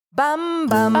Bum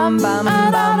bum bum bum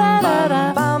bum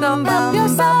bum bum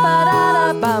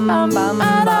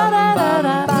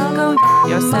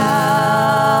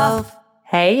yourself.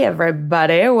 Hey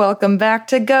everybody, welcome back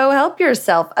to Go Help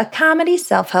Yourself, a comedy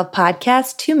self-help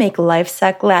podcast to make life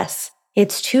suck less.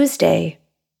 It's Tuesday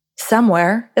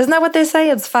somewhere. Isn't that what they say?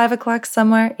 It's 5 o'clock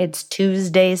somewhere. It's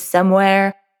Tuesday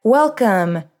somewhere.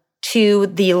 Welcome to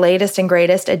the latest and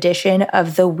greatest edition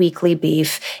of The Weekly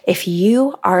Beef. If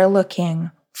you are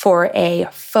looking for a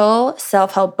full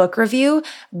self-help book review,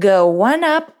 go one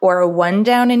up or one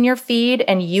down in your feed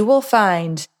and you will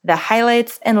find the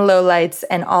highlights and lowlights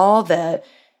and all the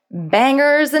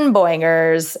bangers and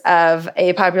boingers of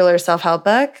a popular self-help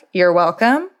book. You're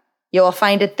welcome. You'll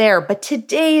find it there. But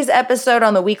today's episode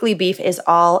on The Weekly Beef is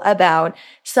all about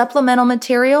supplemental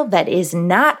material that is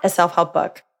not a self-help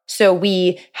book. So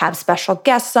we have special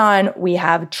guests on, we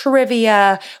have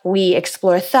trivia, we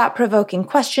explore thought-provoking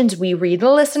questions, we read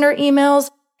listener emails,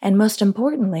 and most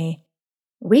importantly,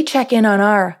 we check in on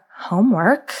our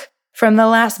homework from the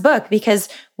last book because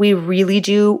we really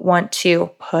do want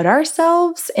to put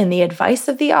ourselves in the advice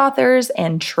of the authors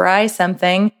and try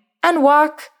something and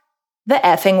walk the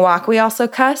effing walk. We also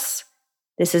cuss.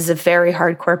 This is a very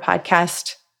hardcore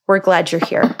podcast. We're glad you're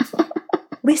here.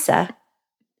 Lisa,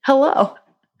 hello.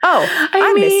 Oh,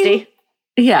 I'm Misty.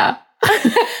 Yeah.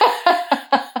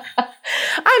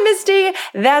 I'm Misty.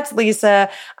 That's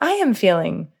Lisa. I am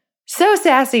feeling so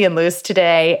sassy and loose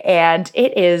today, and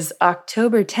it is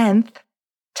October 10th.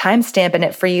 Time stamping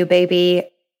it for you, baby.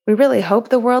 We really hope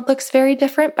the world looks very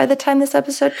different by the time this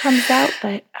episode comes out,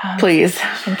 but please,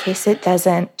 in case it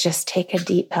doesn't, just take a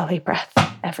deep belly breath,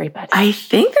 everybody. I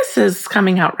think this is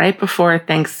coming out right before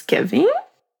Thanksgiving,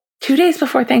 2 days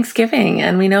before Thanksgiving,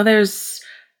 and we know there's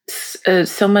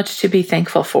so much to be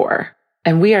thankful for.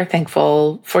 And we are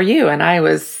thankful for you. And I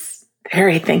was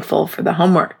very thankful for the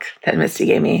homework that Misty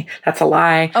gave me. That's a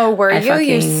lie. Oh, were you?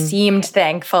 You seemed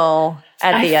thankful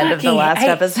at the end of the last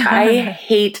episode. I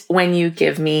hate when you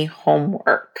give me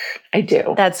homework. I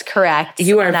do. That's correct.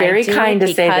 You are very kind to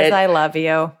say that. Because I love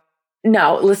you.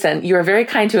 No, listen, you are very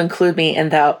kind to include me in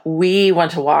the we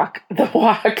want to walk the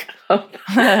walk of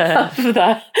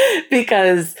the,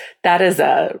 because that is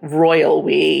a royal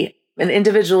we. And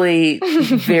individually,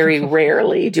 very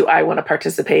rarely do I want to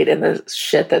participate in the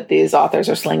shit that these authors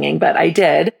are slinging, but I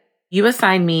did. You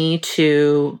assigned me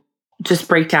to just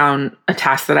break down a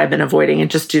task that I've been avoiding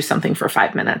and just do something for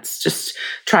 5 minutes. Just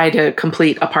try to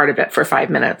complete a part of it for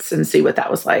 5 minutes and see what that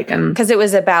was like. And because it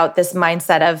was about this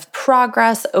mindset of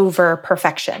progress over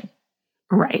perfection.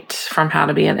 Right. From how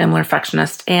to be an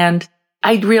imperfectionist. And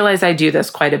I realize I do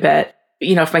this quite a bit.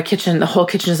 You know, if the whole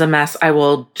kitchen is a mess, I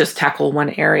will just tackle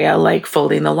one area, like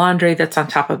folding the laundry that's on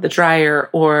top of the dryer,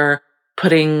 or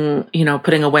putting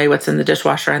away what's in the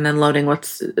dishwasher and then loading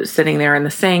what's sitting there in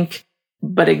the sink,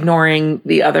 but ignoring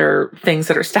the other things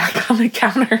that are stacked on the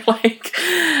counter.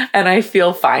 And I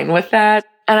feel fine with that.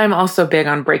 And I'm also big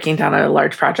on breaking down a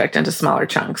large project into smaller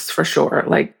chunks for sure,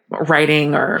 like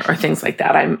writing or things like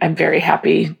that. I'm very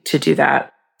happy to do that.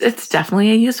 It's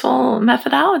definitely a useful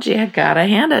methodology. I gotta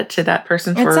hand it to that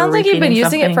person for it sounds like you've been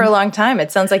using something. It for a long time.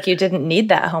 It sounds like you didn't need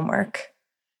that homework.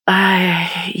 Listen,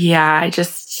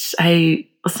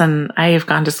 I have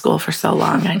gone to school for so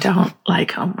long. I don't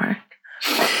like homework.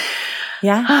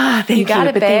 Yeah. Thank you. Got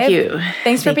it, babe. Thank you.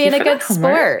 Thanks for being a good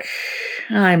sport.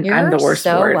 I'm the worst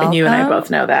sport, and you and I both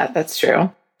know that. That's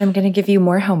true. I'm going to give you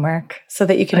more homework so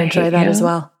that you can enjoy that as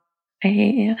well. I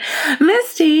hate you.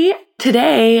 Misty,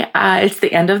 today it's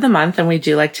the end of the month, and we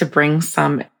do like to bring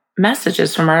some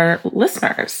messages from our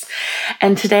listeners.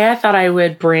 And today I thought I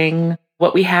would bring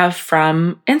what we have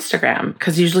from Instagram,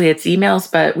 because usually it's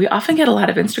emails, but we often get a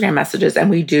lot of Instagram messages, and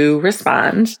we do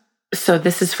respond. So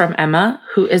this is from Emma,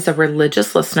 who is a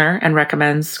religious listener and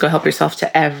recommends Go Help Yourself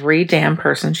to every damn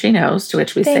person she knows, to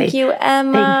which we say, thank you,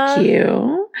 Emma. Thank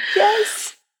you. Yes.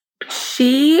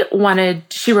 She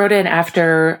wrote in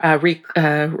after a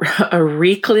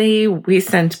weekly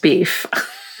recent beef.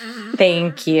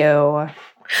 Thank you.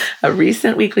 A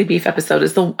recent Weekly Beef episode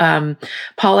is the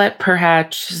Paulette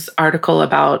Perhatch's article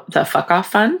about the Fuck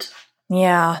Off Fund.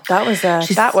 Yeah,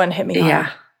 that one hit me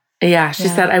hard. Yeah, she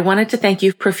said, I wanted to thank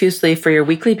you profusely for your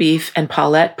Weekly Beef and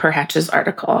Paulette Perhatch's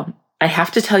article. I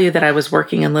have to tell you that I was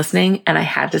working and listening, and I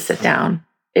had to sit down.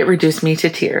 It reduced me to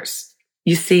tears.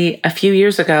 You see, a few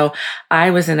years ago, I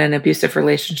was in an abusive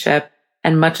relationship,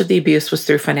 and much of the abuse was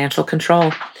through financial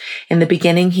control. In the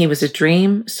beginning, he was a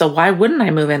dream, so why wouldn't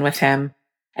I move in with him?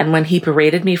 And when he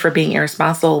berated me for being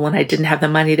irresponsible when I didn't have the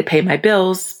money to pay my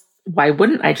bills, why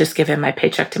wouldn't I just give him my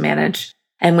paycheck to manage?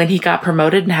 And when he got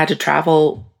promoted and had to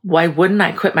travel why wouldn't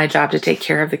I quit my job to take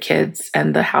care of the kids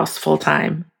and the house full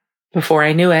time? Before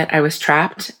I knew it, I was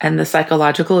trapped, and the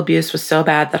psychological abuse was so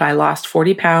bad that I lost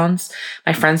 40 pounds.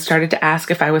 My friends started to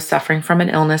ask if I was suffering from an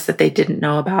illness that they didn't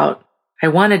know about. I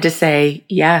wanted to say,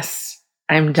 yes,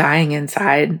 I'm dying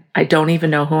inside. I don't even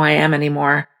know who I am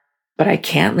anymore, but I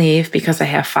can't leave because I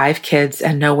have 5 kids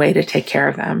and no way to take care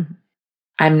of them.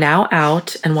 I'm now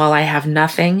out, and while I have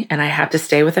nothing and I have to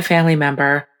stay with a family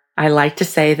member, I like to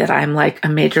say that I'm like a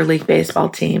Major League Baseball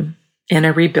team in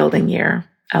a rebuilding year,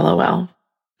 LOL.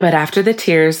 But after the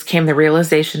tears came the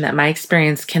realization that my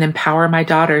experience can empower my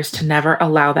daughters to never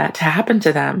allow that to happen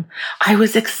to them. I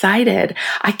was excited.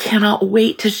 I cannot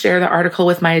wait to share the article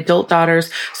with my adult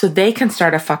daughters so they can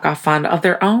start a fuck off fund of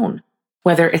their own,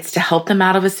 whether it's to help them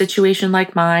out of a situation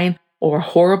like mine or a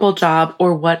horrible job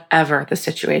or whatever the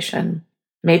situation.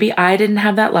 Maybe I didn't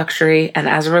have that luxury, and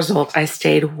as a result, I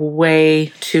stayed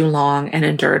way too long and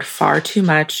endured far too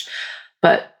much,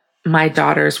 but my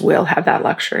daughters will have that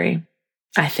luxury.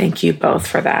 I thank you both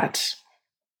for that.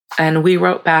 And we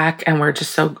wrote back, and we're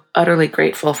just so utterly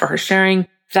grateful for her sharing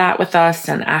that with us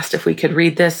and asked if we could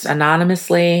read this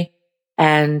anonymously.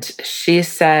 And she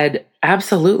said,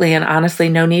 absolutely, and honestly,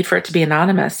 no need for it to be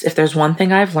anonymous. If there's one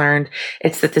thing I've learned,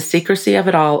 it's that the secrecy of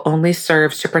it all only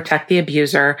serves to protect the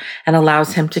abuser and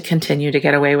allows him to continue to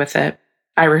get away with it.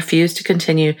 I refuse to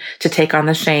continue to take on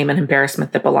the shame and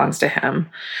embarrassment that belongs to him.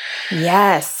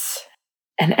 Yes.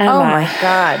 And Emma. Oh my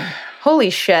God. Holy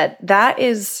shit. That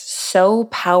is so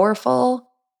powerful.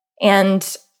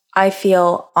 And I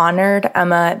feel honored,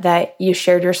 Emma, that you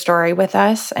shared your story with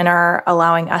us and are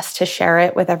allowing us to share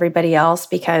it with everybody else,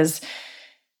 because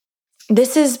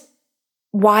this is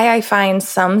why I find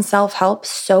some self-help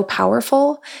so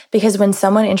powerful, because when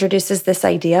someone introduces this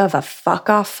idea of a fuck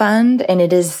off fund, and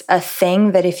it is a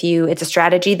thing that it's a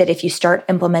strategy that if you start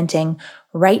implementing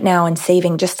right now and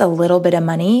saving just a little bit of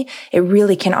money, it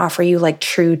really can offer you like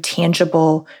true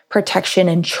tangible protection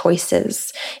and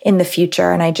choices in the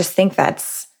future. And I just think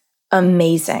that's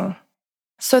amazing.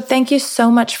 So thank you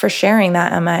so much for sharing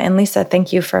that, Emma. And Lisa,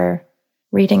 thank you for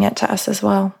reading it to us as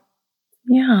well.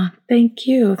 Yeah, thank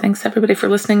you. Thanks everybody for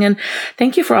listening. And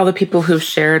thank you for all the people who've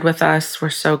shared with us. We're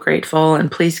so grateful. And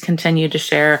please continue to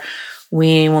share.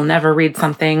 We will never read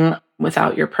something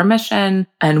without your permission,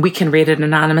 and we can read it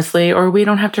anonymously, or we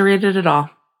don't have to read it at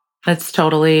all. It's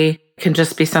can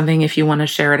just be something if you want to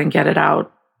share it and get it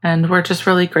out. And we're just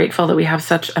really grateful that we have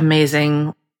such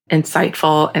amazing,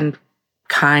 insightful and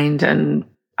kind and,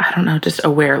 I don't know, just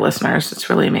aware listeners.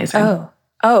 It's really amazing.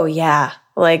 Oh yeah.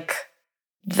 Like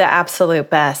the absolute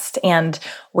best. And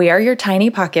we are your tiny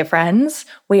pocket friends.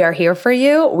 We are here for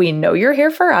you. We know you're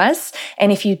here for us.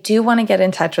 And if you do want to get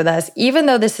in touch with us, even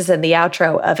though this is in the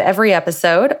outro of every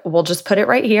episode, we'll just put it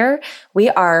right here. We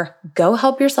are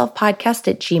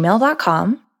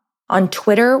gohelpyourselfpodcast@gmail.com. On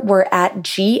Twitter, we're at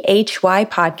GHY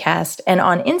Podcast. And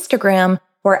on Instagram,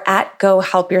 we're at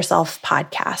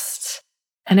gohelpyourselfpodcast.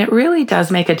 And it really does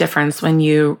make a difference when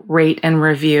you rate and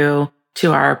review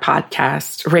our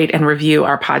podcast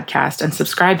and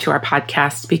subscribe to our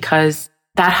podcast, because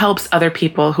that helps other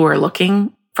people who are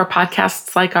looking for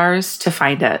podcasts like ours to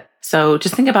find it. So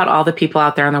just think about all the people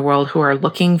out there in the world who are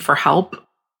looking for help,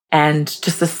 and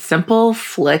just a simple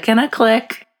flick and a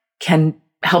click can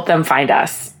help them find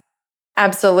us.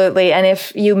 Absolutely. And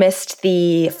if you missed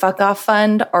the Fuck Off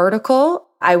Fund article,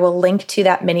 I will link to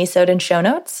that mini-sode in show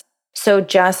notes. So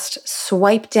just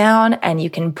swipe down and you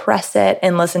can press it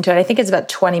and listen to it. I think it's about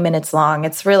 20 minutes long.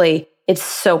 It's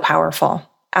so powerful.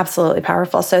 Absolutely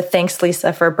powerful. So thanks,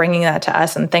 Lisa, for bringing that to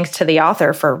us. And thanks to the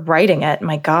author for writing it.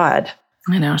 My God.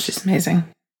 I know. She's amazing.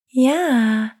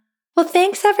 Yeah. Well,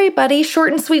 thanks, everybody.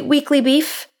 Short and sweet weekly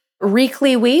beef.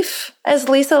 Reekly weef, as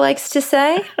Lisa likes to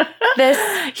say.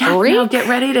 Now get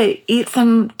ready to eat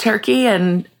some turkey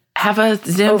and have a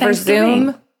Zoom over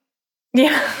Zoom.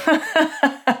 Yeah.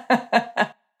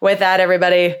 With that,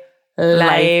 everybody,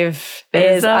 life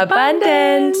is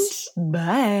abundant.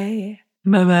 Bye.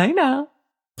 Bye-bye now.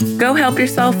 Go Help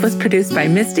Yourself was produced by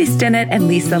Misty Stinnett and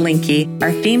Lisa Linky.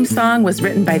 Our theme song was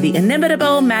written by the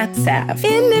inimitable Matt Sav.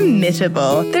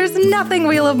 Inimitable. There's nothing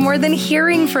we love more than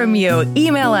hearing from you.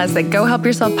 Email us at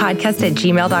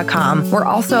gohelpyourselfpodcast@gmail.com. We're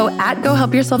also at Go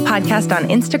Help Yourself Podcast on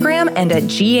Instagram and at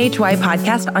GHY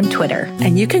Podcast on Twitter.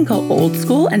 And you can go old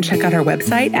school and check out our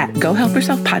website at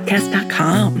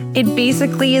gohelpyourselfpodcast.com. It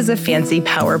basically is a fancy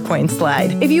PowerPoint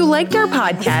slide. If you liked our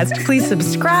podcast, please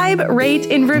subscribe, rate,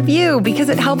 and review, because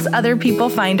it helps other people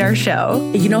find our show.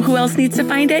 You know who else needs to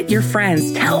find it? Your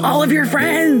friends. Tell all of your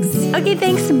friends. Okay,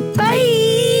 thanks. Bye.